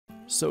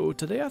So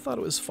today I thought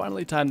it was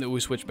finally time that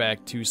we switch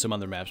back to some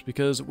other maps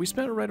because we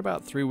spent right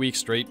about 3 weeks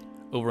straight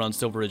over on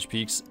Silver Ridge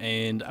Peaks,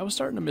 and I was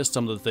starting to miss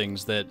some of the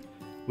things that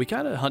we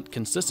kind of hunt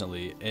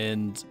consistently.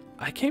 And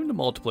I came to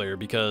multiplayer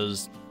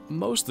because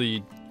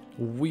mostly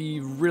we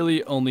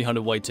really only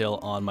hunted whitetail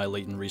on my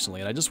Layton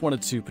recently, and I just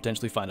wanted to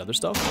potentially find other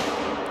stuff.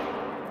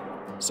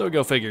 So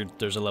go figure,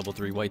 there's a level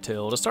 3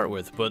 whitetail to start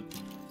with, but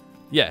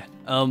yeah,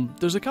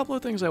 there's a couple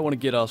of things I want to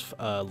get off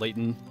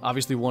Layton.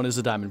 Obviously one is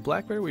a diamond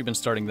black bear. We've been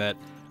starting that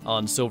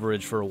on Silver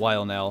Ridge for a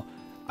while now.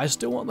 I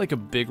still want like a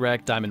big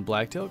rack diamond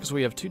blacktail because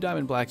we have 2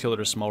 diamond blacktail that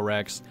are small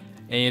racks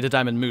and a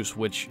diamond moose,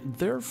 which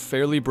they're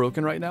fairly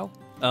broken right now.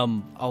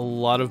 A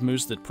lot of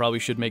moose that probably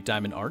should make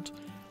diamond aren't,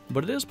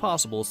 but it is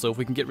possible, so if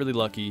we can get really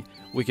lucky,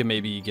 we can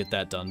maybe get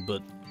that done.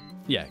 But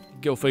yeah,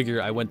 go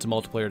figure, I went to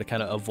multiplayer to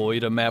kind of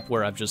avoid a map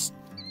where I've just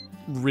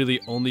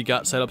really only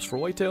got setups for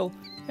whitetail,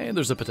 and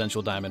there's a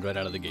potential diamond right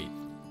out of the gate.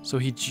 So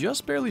he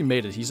just barely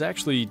made it. He's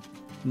actually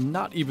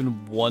not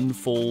even 1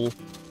 full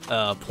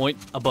point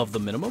above the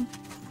minimum,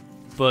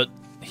 but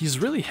he's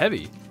really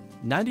heavy.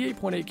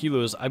 98.8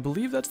 kilos. I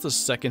believe that's the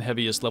second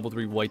heaviest level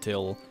 3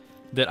 whitetail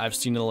that I've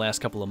seen in the last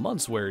couple of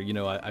months, where, you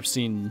know, I've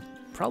seen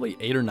probably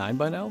 8 or 9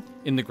 by now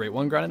in the Great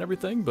One grind and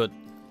everything, but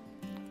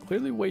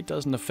clearly weight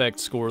doesn't affect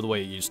score the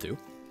way it used to.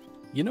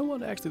 You know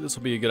what, actually this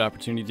will be a good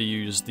opportunity to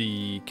use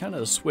the kind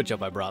of switch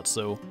up I brought.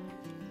 So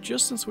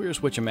just since we were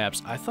switching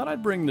maps, I thought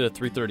I'd bring the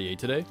 338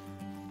 today,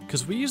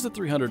 because we use the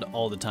 300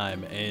 all the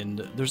time, and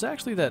there's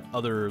actually that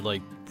other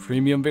like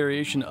premium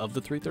variation of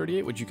the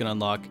 338 which you can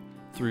unlock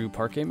through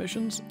parquet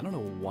missions. I don't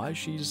know why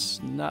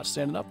she's not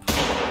standing up,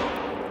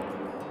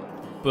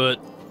 but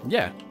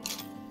yeah,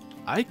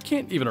 I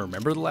can't even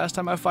remember the last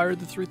time I fired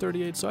the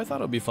 338, so I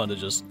thought it would be fun to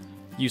just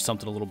use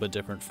something a little bit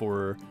different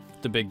for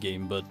the big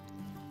game. But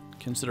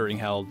considering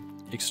how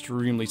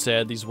extremely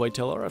sad these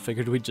whitetail are, I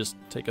figured we'd just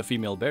take a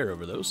female bear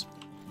over those.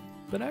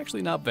 But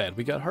actually not bad.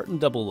 We got heart and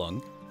double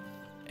lung,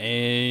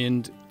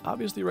 and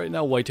obviously right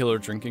now whitetail are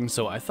drinking,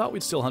 so I thought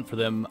we'd still hunt for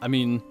them. I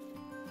mean,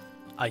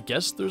 I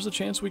guess there's a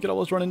chance we could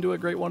always run into a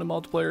great one in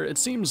multiplayer. It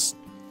seems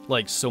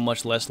like so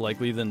much less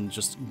likely than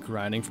just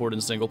grinding for it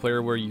in single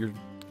player where you're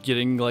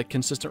getting like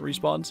consistent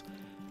respawns,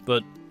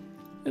 but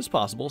it's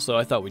possible. So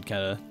I thought we'd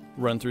kind of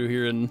run through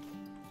here, and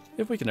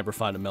if we can ever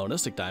find a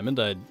melanistic diamond,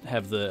 I'd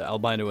have the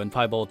albino and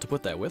piebald to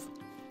put that with.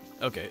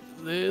 Okay,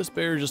 this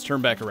bear just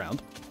turned back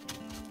around,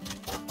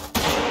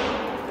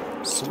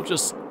 so we'll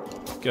just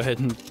go ahead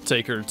and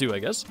take her too, I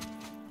guess.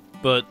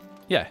 But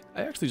yeah,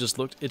 I actually just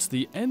looked. It's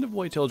the end of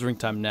whitetail drink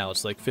time now.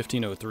 It's like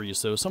 15:03,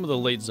 so some of the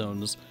late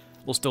zones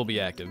will still be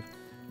active.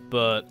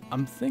 But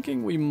I'm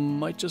thinking we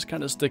might just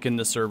kind of stick in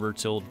this server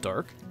till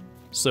dark.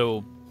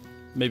 So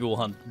maybe we'll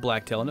hunt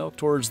blacktail and elk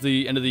towards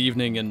the end of the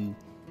evening and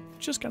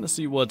just kind of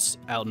see what's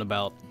out and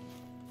about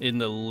in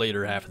the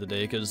later half of the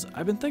day, because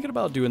I've been thinking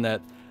about doing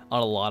that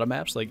on a lot of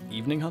maps, like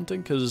evening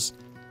hunting, because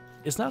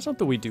it's not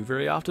something we do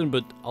very often,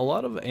 but a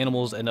lot of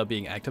animals end up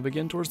being active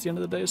again towards the end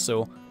of the day,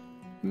 so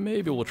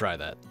maybe we'll try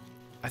that.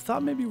 I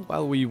thought maybe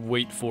while we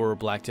wait for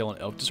blacktail and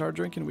elk to start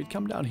drinking, we'd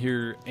come down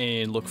here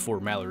and look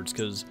for mallards,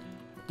 because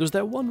there's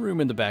that one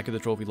room in the back of the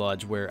trophy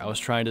lodge where I was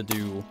trying to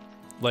do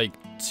like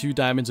 2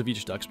 diamonds of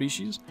each duck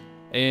species,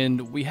 and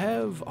we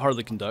have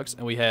harlequin ducks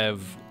and we have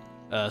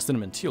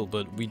cinnamon teal,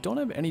 but we don't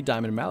have any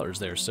diamond mallards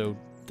there. So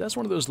that's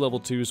one of those level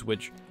 2s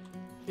which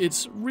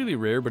it's really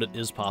rare, but it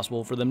is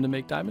possible for them to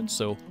make diamonds.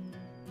 So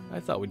I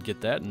thought we'd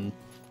get that, and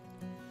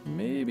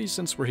maybe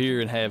since we're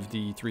here and have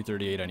the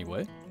 338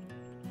 anyway,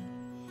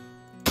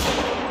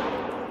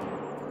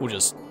 we'll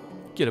just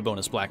get a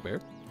bonus black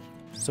bear.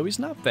 So he's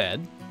not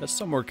bad. That's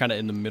somewhere kind of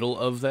in the middle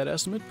of that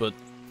estimate, but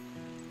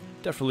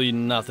definitely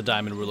not the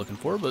diamond we're looking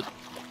for, but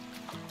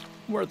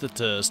worth it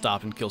to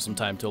stop and kill some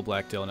time till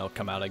blacktail and elk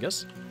come out, I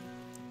guess.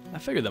 I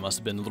figured that must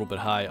have been a little bit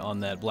high on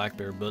that black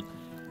bear, but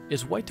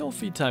it's whitetail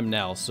feed time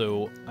now,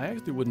 so I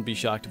actually wouldn't be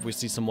shocked if we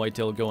see some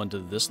whitetail go into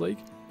this lake,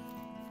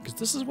 because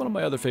this is one of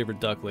my other favorite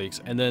duck lakes,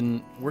 and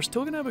then we're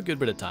still going to have a good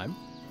bit of time.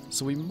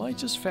 So we might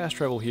just fast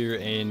travel here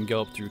and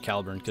go up through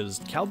Calburn, because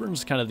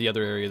Calburn's kind of the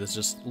other area that's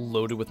just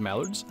loaded with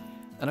mallards.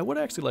 And I would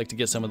actually like to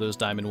get some of those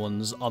diamond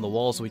ones on the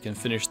wall so we can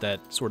finish that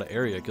sort of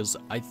area, because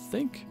I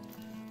think,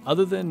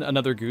 other than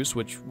another goose,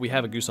 which we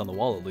have a goose on the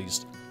wall at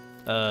least,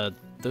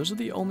 those are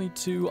the only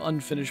 2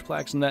 unfinished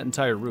plaques in that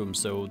entire room,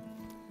 so it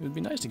would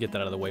be nice to get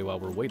that out of the way while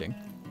we're waiting.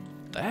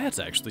 That's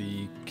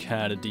actually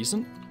kind of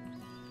decent.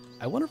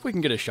 I wonder if we can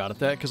get a shot at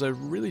that, because I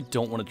really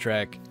don't want to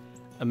track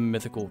a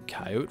mythical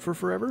coyote for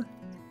forever.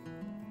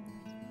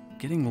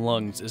 Getting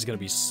lungs is going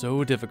to be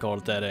so difficult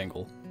at that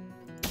angle.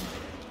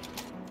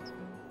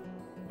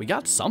 We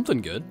got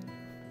something good.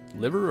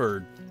 Liver,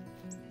 or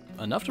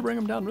enough to bring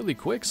him down really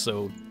quick,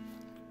 so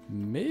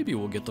maybe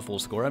we'll get the full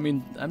score. I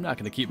mean, I'm not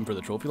going to keep him for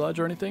the trophy lodge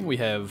or anything. We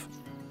have,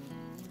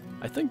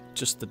 I think,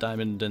 just the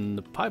diamond and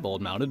the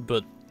piebald mounted,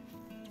 but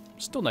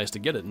still nice to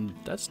get it, and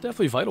that's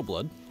definitely vital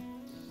blood.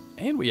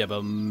 And we have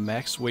a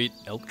max weight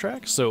elk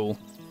track, so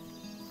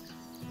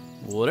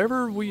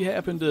whatever we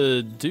happen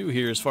to do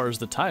here as far as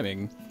the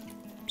timing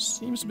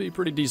seems to be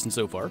pretty decent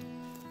so far.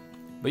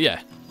 But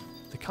yeah,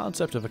 The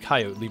concept of a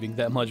coyote leaving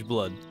that much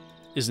blood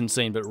is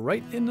insane, but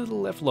right into the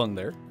left lung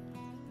there.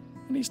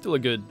 And he's still a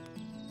good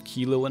 1.5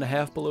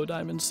 kilos below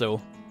diamond,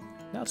 so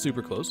not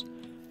super close.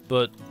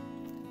 But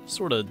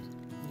sort of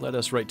led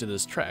us right to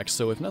this track,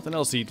 so if nothing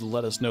else, he'd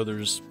let us know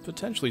there's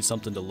potentially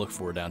something to look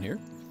for down here.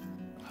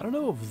 I don't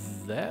know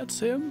if that's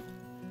him.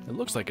 It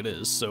looks like it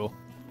is, so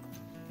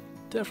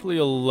definitely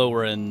a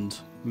lower end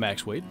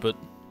max weight, but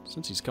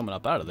since he's coming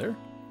up out of there,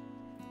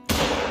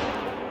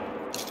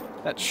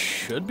 that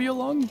should be a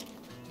lung.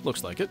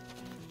 Looks like it.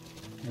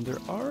 And there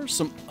are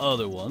some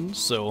other ones,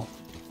 so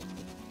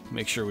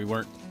make sure we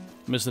weren't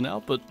missing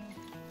out, but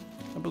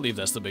I believe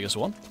that's the biggest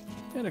one.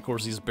 And of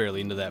course he's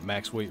barely into that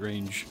max weight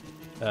range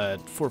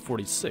at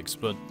 446,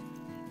 but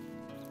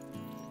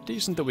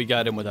decent that we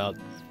got him without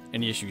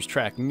any issues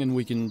tracking, and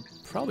we can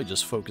probably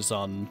just focus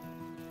on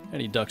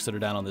any ducks that are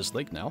down on this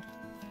lake now.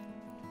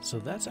 So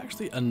that's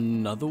actually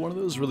another one of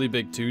those really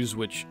big twos,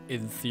 which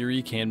in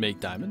theory can make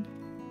diamond.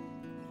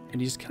 And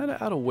he's kind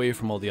of out away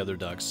from all the other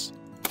ducks.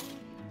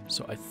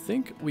 So I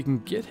think we can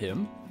get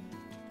him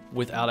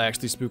without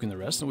actually spooking the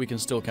rest, and we can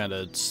still kind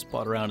of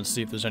spot around and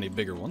see if there's any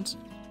bigger ones.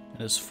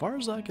 And as far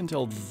as I can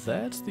tell,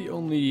 that's the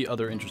only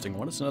other interesting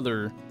one. It's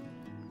another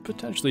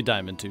potentially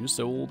diamond too,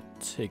 so we'll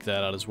take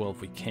that out as well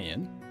if we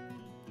can.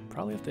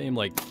 Probably have to aim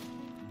like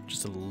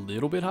just a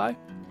little bit high.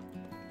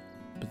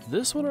 But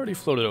this one already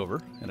floated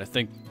over, and I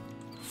think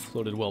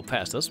floated well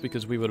past us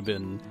because we would have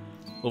been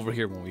over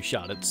here when we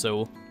shot it,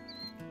 so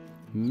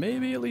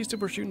maybe at least if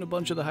we're shooting a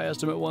bunch of the high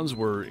estimate ones,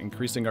 we're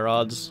increasing our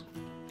odds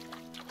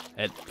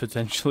at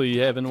potentially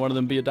having one of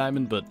them be a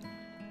diamond, but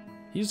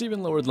he's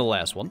even lower than the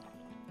last one.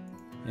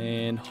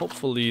 And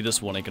hopefully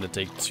this one ain't going to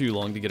take too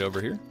long to get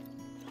over here.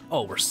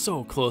 Oh, we're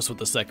so close with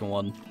the second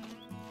one.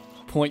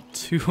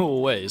 0.2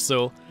 away,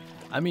 so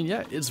I mean,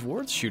 yeah, it's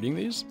worth shooting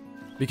these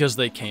because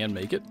they can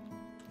make it.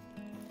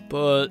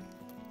 But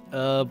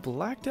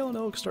blacktail and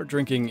elk start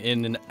drinking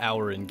in an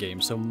hour in game,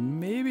 so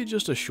maybe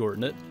just to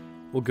shorten it,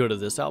 we'll go to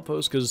this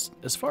outpost, because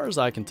as far as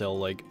I can tell,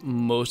 like,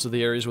 most of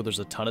the areas where there's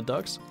a ton of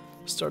ducks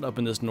start up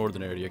in this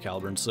northern area of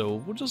Caliburn, so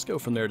we'll just go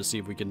from there to see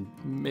if we can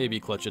maybe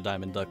clutch a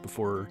diamond duck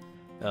before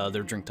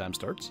their drink time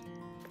starts.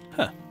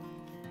 Huh.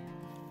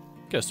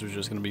 Guess there's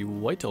just going to be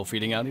whitetail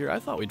feeding out here. I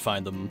thought we'd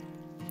find them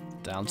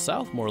down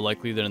south more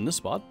likely than in this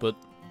spot, but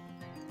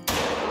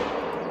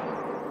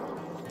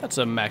that's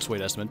a max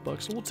weight estimate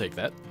buck, so we'll take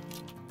that.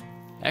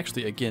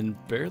 Actually, again,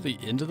 barely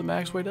into the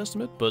max weight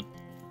estimate, but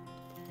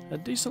a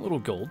decent little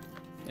gold.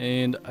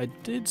 And I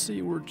did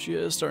see we're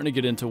just starting to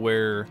get into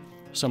where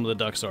some of the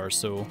ducks are,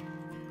 so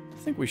I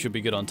think we should be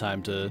good on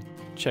time to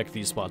check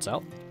these spots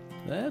out.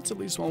 That's at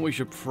least one we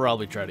should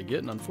probably try to get,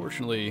 and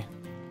unfortunately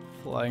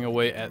flying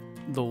away at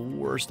the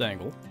worst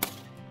angle.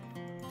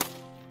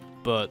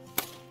 But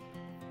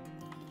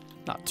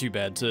not too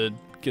bad to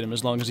get him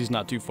as long as he's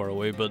not too far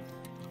away, but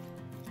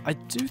I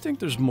do think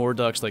there's more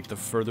ducks like the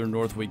further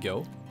north we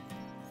go.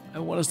 I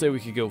want to say we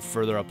could go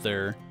further up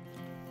there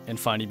and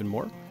find even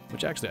more,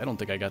 which actually I don't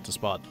think I got to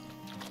spot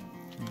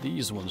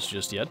these ones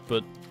just yet,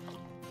 but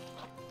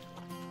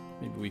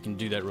maybe we can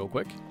do that real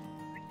quick.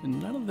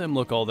 And none of them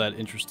look all that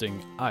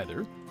interesting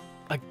either.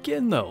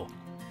 Again though,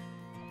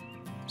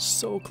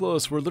 so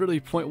close, we're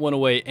literally 0.1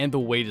 away and the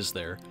weight is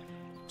there.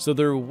 So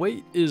their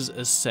weight is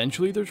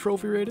essentially their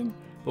trophy rating,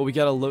 but we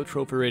got a low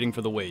trophy rating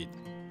for the weight.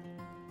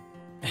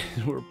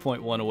 And we're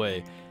 0.1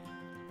 away.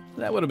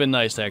 That would have been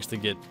nice to actually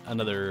get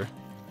another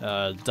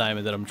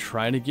diamond that I'm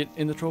trying to get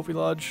in the trophy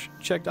lodge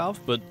checked off,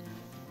 but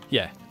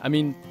yeah, I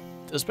mean,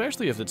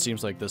 especially if it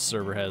seems like this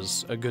server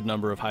has a good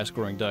number of high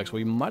scoring ducks,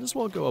 we might as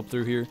well go up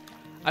through here.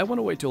 I want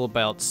to wait till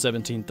about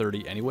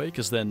 1730 anyway,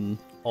 because then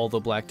all the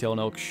blacktail and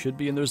elk should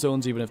be in their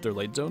zones even if they're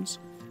late zones.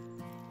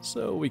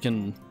 So we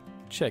can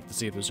check to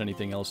see if there's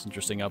anything else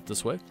interesting up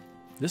this way.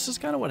 This is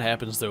kind of what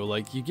happens though,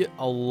 like you get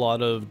a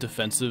lot of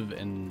defensive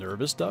and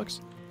nervous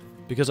ducks,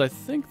 because I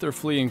think they're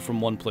fleeing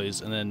from one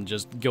place and then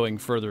just going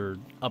further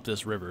up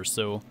this river,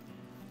 so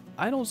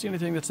I don't see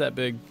anything that's that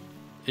big.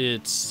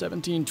 It's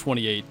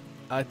 1728.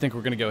 I think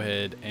we're going to go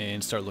ahead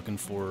and start looking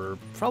for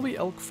probably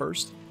elk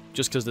first,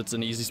 just because it's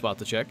an easy spot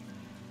to check.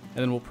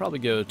 And then we'll probably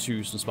go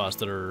to some spots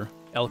that are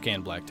elk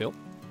and blacktail.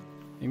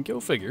 And go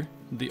figure,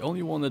 the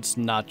only one that's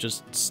not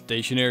just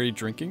stationary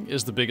drinking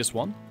is the biggest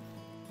one.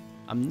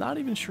 I'm not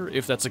even sure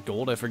if that's a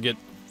gold. I forget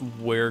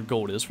where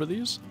gold is for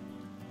these,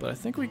 but I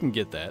think we can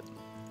get that.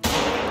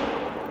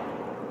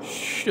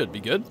 Should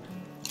be good.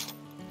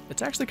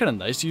 It's actually kind of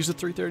nice to use the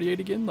 338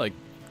 again. Like,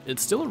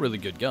 it's still a really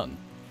good gun.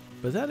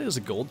 But that is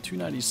a gold,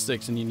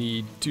 296, and you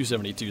need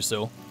 272,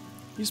 so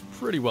he's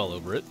pretty well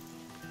over it.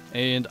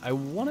 And I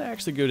want to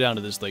actually go down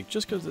to this lake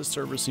just because this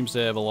server seems to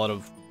have a lot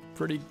of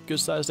pretty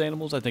good-sized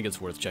animals. I think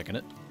it's worth checking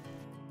it.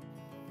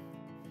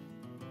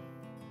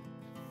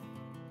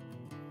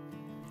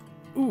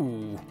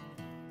 Ooh.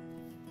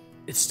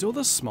 It's still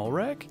the small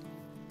rack,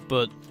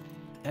 but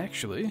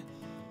actually,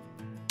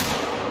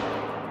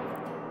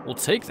 we'll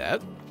take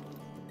that.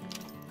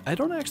 I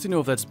don't actually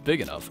know if that's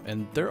big enough,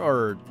 and there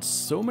are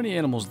so many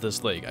animals at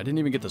this lake. I didn't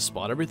even get to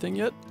spot everything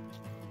yet.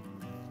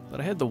 But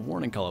I had the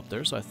warning call up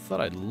there, so I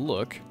thought I'd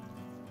look.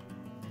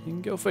 You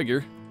can go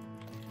figure.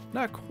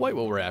 Not quite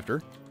what we're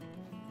after,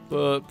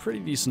 but pretty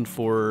decent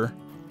for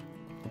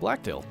a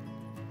blacktail.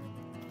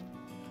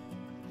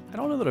 I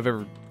don't know that I've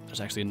ever...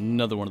 There's actually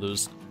another one of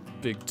those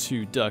big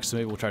 2 ducks, so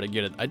maybe we'll try to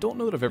get it. I don't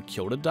know that I've ever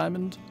killed a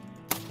diamond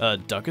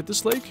duck at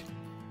this lake.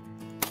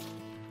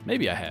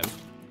 Maybe I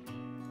have.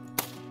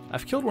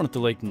 I've killed one at the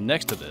lake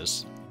next to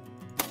this.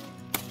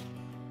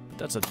 But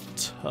that's a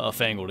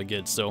tough angle to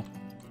get, so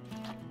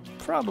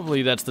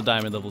probably that's the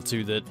diamond level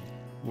 2 that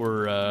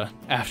we're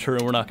after,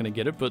 and we're not going to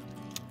get it, but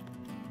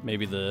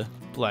maybe the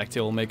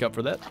blacktail will make up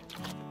for that.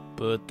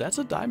 But that's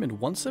a diamond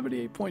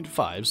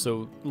 178.5,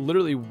 so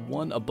literally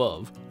one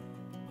above.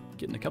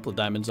 Getting a couple of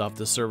diamonds off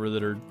this server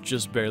that are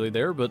just barely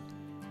there, but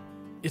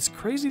it's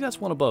crazy that's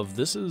one above.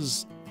 This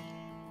is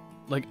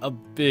like a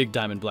big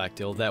diamond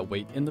blacktail, that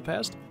weight in the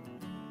past.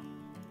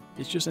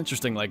 It's just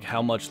interesting like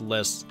how much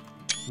less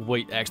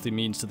weight actually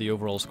means to the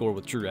overall score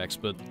with true racks,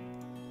 but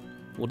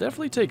we'll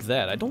definitely take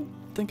that. I don't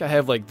think I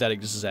have like that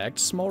exact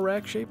small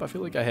rack shape. I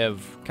feel like I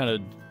have kind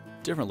of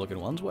different looking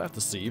ones. We'll have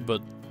to see,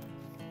 but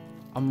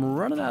I'm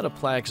running out of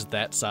plaques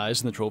that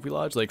size in the trophy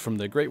lodge, like from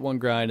the Great One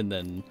grind and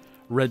then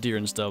red deer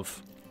and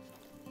stuff.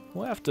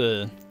 We'll have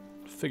to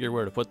figure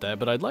where to put that,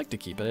 but I'd like to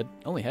keep it.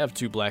 I only have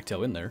 2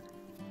 blacktail in there.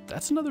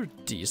 That's another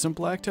decent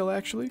blacktail,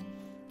 actually.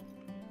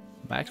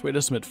 Max weight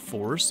estimate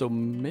 4, so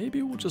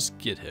maybe we'll just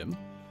get him.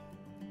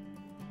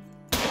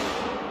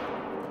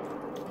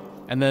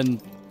 And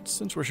then,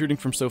 since we're shooting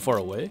from so far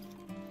away,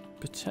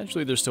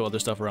 potentially there's still other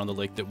stuff around the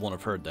lake that won't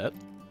have heard that.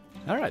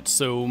 Alright,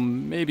 so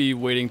maybe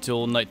waiting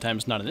till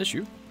nighttime's not an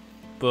issue,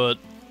 but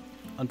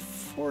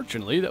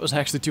unfortunately that was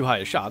actually too high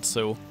a shot,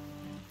 so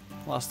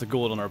lost the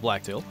gold on our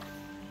blacktail.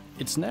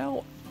 It's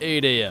now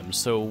 8 a.m.,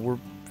 so we're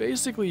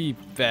basically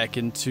back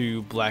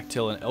into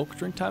blacktail and elk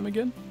drink time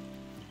again.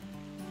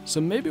 So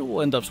maybe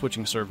we'll end up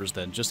switching servers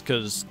then, just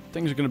because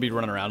things are going to be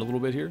running around a little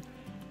bit here.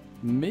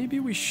 Maybe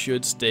we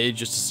should stay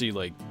just to see,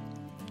 like,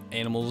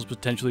 animals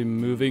potentially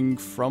moving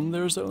from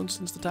their zone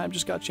since the time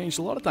just got changed.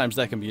 A lot of times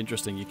that can be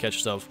interesting. You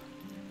catch stuff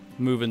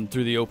moving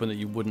through the open that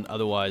you wouldn't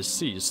otherwise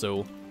see.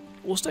 So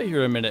we'll stay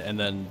here a minute and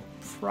then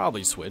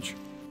probably switch.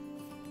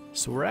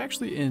 So we're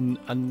actually in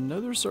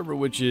another server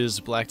which is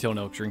blacktail and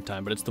elk drink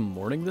time, but it's the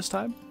morning this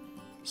time.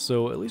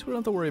 So at least we don't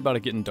have to worry about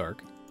it getting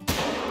dark.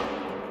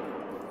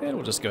 And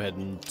we'll just go ahead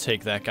and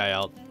take that guy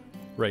out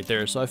right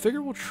there. So I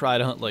figure we'll try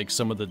to hunt like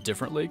some of the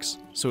different lakes,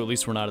 so at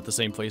least we're not at the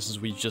same places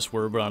we just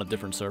were, but on a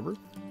different server.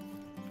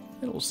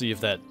 And we'll see if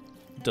that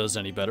does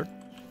any better.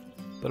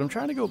 But I'm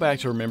trying to go back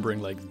to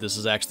remembering like this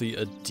is actually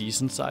a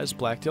decent sized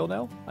blacktail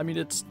now. I mean,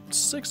 it's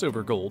 6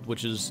 over gold,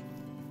 which is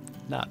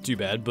not too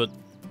bad, but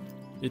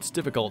it's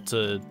difficult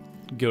to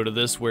go to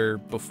this where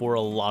before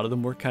a lot of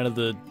them were kind of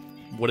the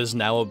what is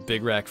now a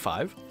big rack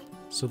 5.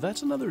 So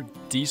that's another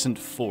decent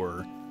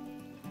 4.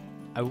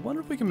 I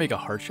wonder if we can make a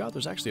heart shot.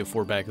 There's actually a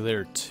 4 back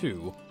there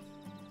too.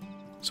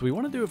 So we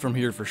want to do it from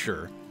here for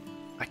sure.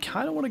 I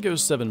kind of want to go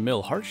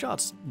 7mm. Heart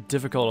shot's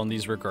difficult on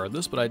these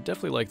regardless, but I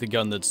definitely like the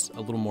gun that's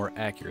a little more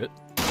accurate.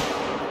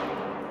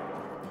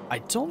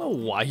 I don't know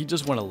why he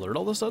just went alert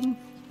all of a sudden.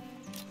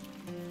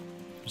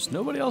 There's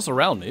nobody else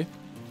around me.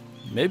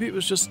 Maybe it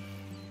was just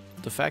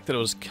the fact that it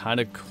was kind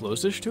of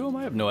close-ish to him.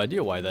 I have no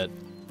idea why that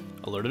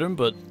alerted him,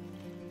 but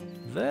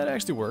that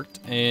actually worked,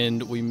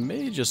 and we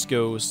may just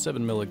go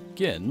 7mm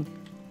again.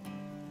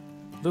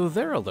 Though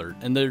they're alert,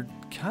 and they're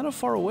kind of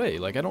far away.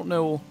 Like, I don't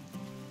know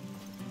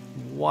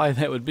why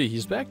that would be.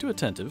 He's back to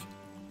attentive.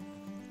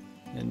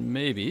 And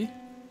maybe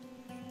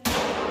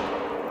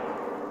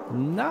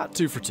not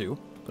 2 for 2,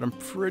 but I'm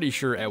pretty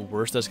sure at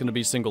worst that's going to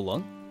be single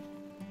lung.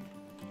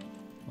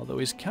 Although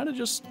he's kind of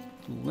just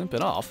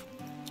limping off.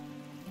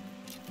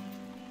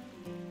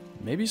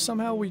 Maybe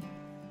somehow we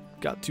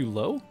got too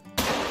low?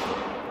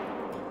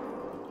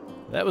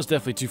 That was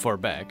definitely too far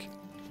back.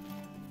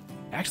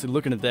 Actually,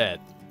 looking at that,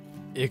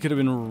 it could have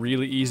been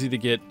really easy to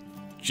get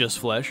just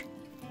flesh.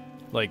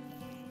 Like,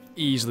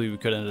 easily we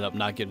could have ended up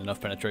not getting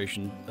enough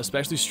penetration,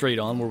 especially straight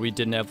on where we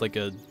didn't have like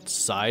a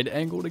side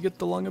angle to get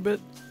the lung a bit.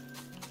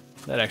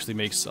 That actually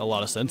makes a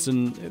lot of sense,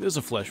 and it is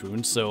a flesh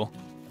wound, so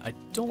I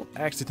don't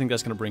actually think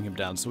that's going to bring him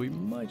down, so we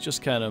might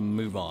just kind of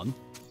move on.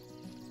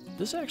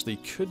 This actually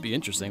could be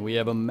interesting. We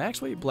have a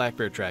max weight black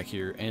bear track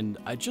here, and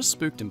I just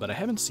spooked him, but I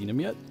haven't seen him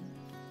yet.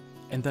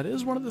 And that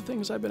is one of the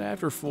things I've been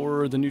after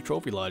for the new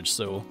trophy lodge,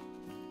 so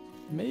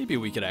maybe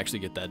we could actually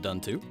get that done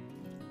too.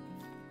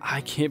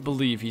 I can't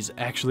believe he's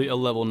actually a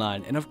level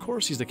 9, and of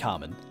course he's a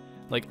common.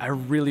 Like, I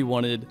really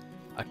wanted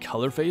a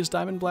color phase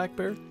diamond black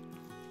bear,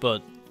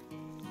 but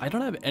I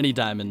don't have any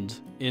diamond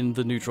in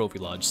the new trophy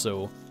lodge,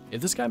 so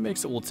if this guy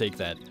makes it, we'll take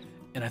that.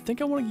 And I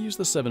think I want to use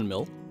the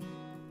 7mm,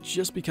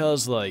 just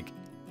because, like,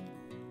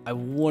 I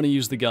want to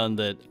use the gun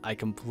that I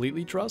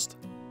completely trust.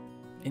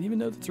 And even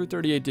though the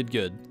 338 did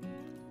good,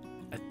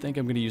 I think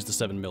I'm going to use the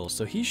 7mm.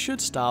 So he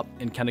should stop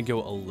and kind of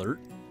go alert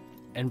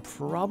and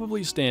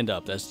probably stand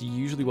up. That's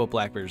usually what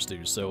black bears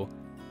do. So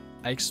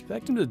I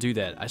expect him to do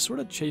that. I sort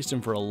of chased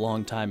him for a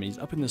long time, and he's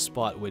up in this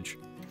spot, which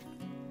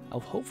I'll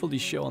hopefully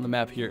show on the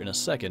map here in a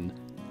second,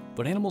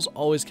 but animals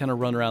always kind of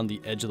run around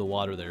the edge of the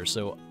water there,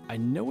 so I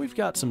know we've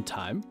got some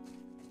time,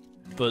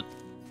 but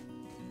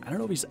I don't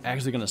know if he's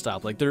actually going to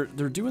stop. Like, they're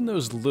doing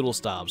those little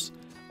stops.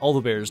 All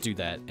the bears do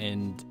that,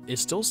 and it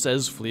still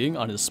says fleeing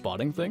on his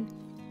spotting thing,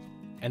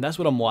 and that's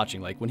what I'm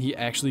watching. Like, when he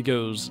actually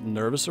goes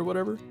nervous or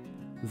whatever,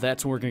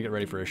 that's when we're going to get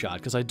ready for a shot,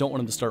 because I don't want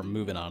him to start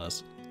moving on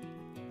us.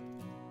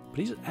 But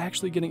he's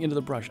actually getting into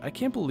the brush. I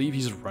can't believe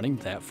he's running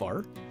that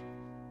far.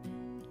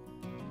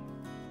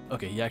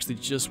 Okay, he actually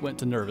just went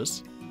to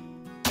nervous.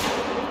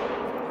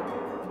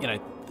 And I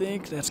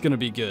think that's going to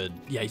be good.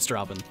 Yeah, he's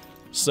dropping.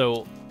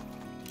 So,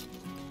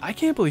 I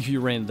can't believe he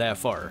ran that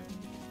far.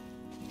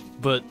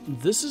 But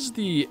this is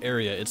the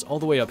area. It's all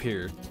the way up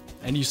here.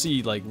 And you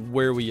see, like,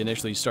 where we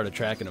initially started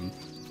tracking him.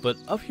 But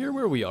up here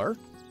where we are,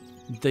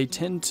 they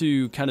tend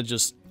to kind of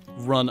just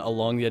run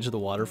along the edge of the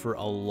water for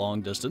a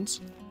long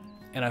distance.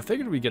 And I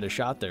figured we'd get a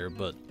shot there,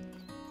 but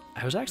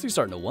I was actually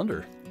starting to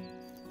wonder.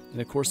 And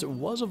of course, it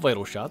was a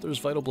vital shot. There's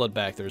vital blood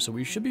back there, so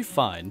we should be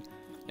fine.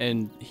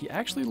 And he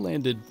actually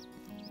landed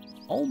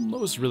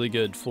almost really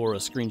good for a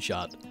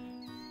screenshot.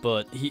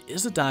 But he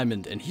is a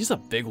diamond, and he's a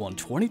big one,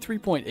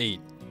 23.8.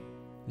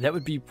 That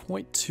would be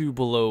 0.2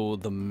 below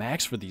the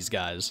max for these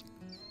guys.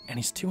 And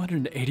he's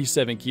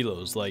 287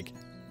 kilos. Like,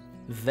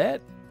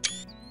 that,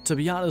 to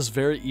be honest,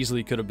 very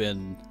easily could have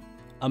been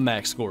a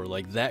max score.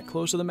 Like, that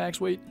close to the max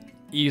weight,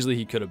 easily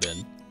he could have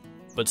been.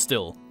 But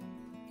still,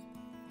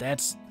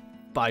 that's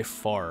by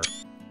far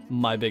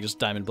my biggest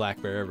diamond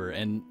black bear ever.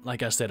 And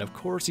like I said, of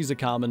course he's a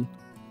common,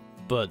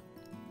 but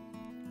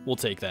we'll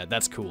take that.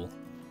 That's cool.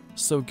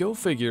 So go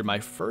figure, my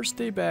first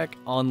day back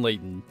on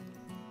Layton,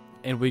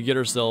 and we get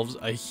ourselves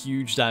a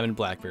huge diamond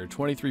black bear,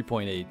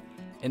 23.8.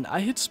 And I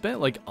had spent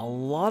like a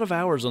lot of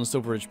hours on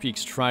Silver Ridge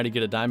Peaks trying to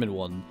get a diamond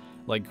one,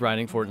 like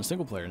grinding for it in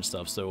single player and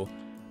stuff. So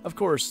of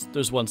course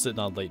there's one sitting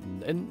on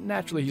Layton, and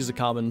naturally he's a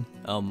common.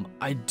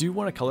 I do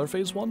want a color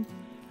phase one,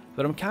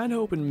 but I'm kind of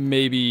hoping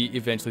maybe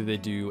eventually they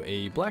do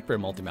a black bear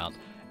multi-mount.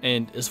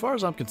 And as far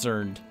as I'm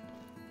concerned,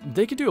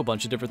 they could do a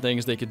bunch of different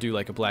things. They could do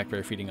like a black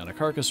bear feeding on a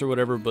carcass or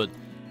whatever, but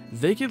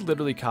they could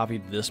literally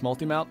copy this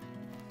multi-mount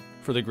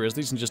for the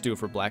grizzlies and just do it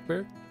for black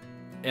bear,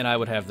 and I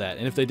would have that.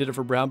 And if they did it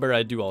for brown bear,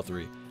 I'd do all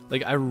three.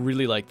 Like, I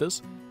really like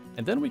this.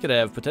 And then we could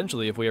have,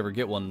 potentially, if we ever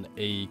get one,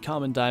 a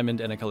common diamond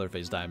and a color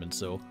phase diamond.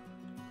 So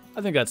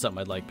I think that's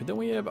something I'd like. But then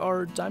we have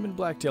our diamond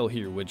blacktail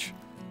here, which,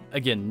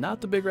 again, not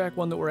the big rack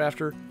one that we're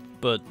after,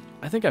 but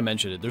I think I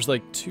mentioned it. There's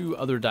like 2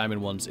 other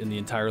diamond ones in the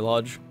entire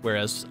lodge,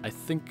 whereas I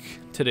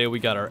think today we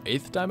got our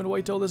 8th diamond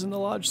whitetail that's in the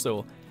lodge,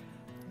 so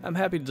I'm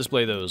happy to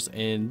display those.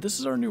 And this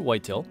is our new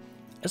whitetail.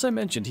 As I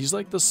mentioned, he's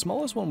like the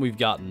smallest one we've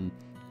gotten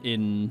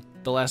in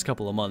the last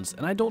couple of months,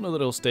 and I don't know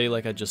that it'll stay.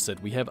 Like I just said,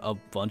 we have a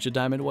bunch of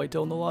diamond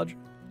whitetail in the lodge,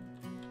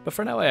 but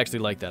for now I actually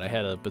like that. I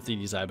had a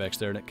Bathides ibex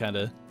there, and it kind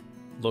of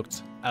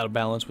looked out of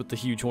balance with the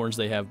huge horns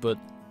they have, but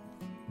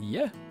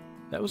yeah,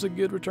 that was a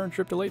good return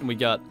trip to Layton. We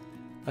got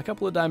a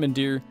couple of diamond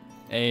deer,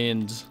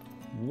 and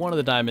one of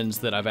the diamonds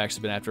that I've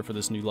actually been after for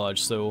this new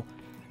lodge, so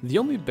the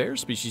only bear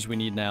species we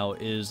need now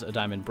is a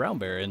diamond brown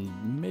bear,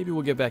 and maybe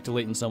we'll get back to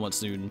Layton somewhat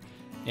soon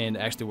and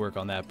actually work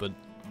on that. But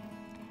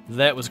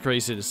that was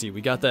crazy to see.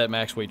 We got that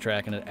max weight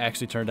track, and it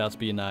actually turned out to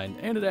be a 9,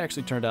 and it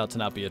actually turned out to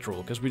not be a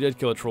troll, because we did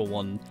kill a troll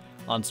one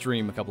on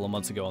stream a couple of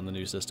months ago on the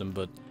new system.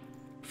 But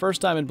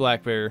first time in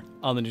black bear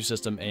on the new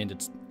system, and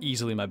it's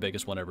easily my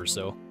biggest one ever,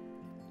 so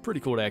pretty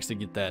cool to actually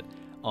get that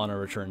on our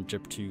return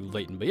trip to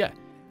Layton. But yeah,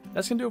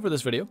 that's gonna do it for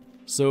this video.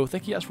 So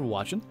thank you guys for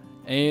watching,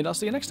 and I'll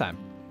see you next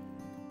time.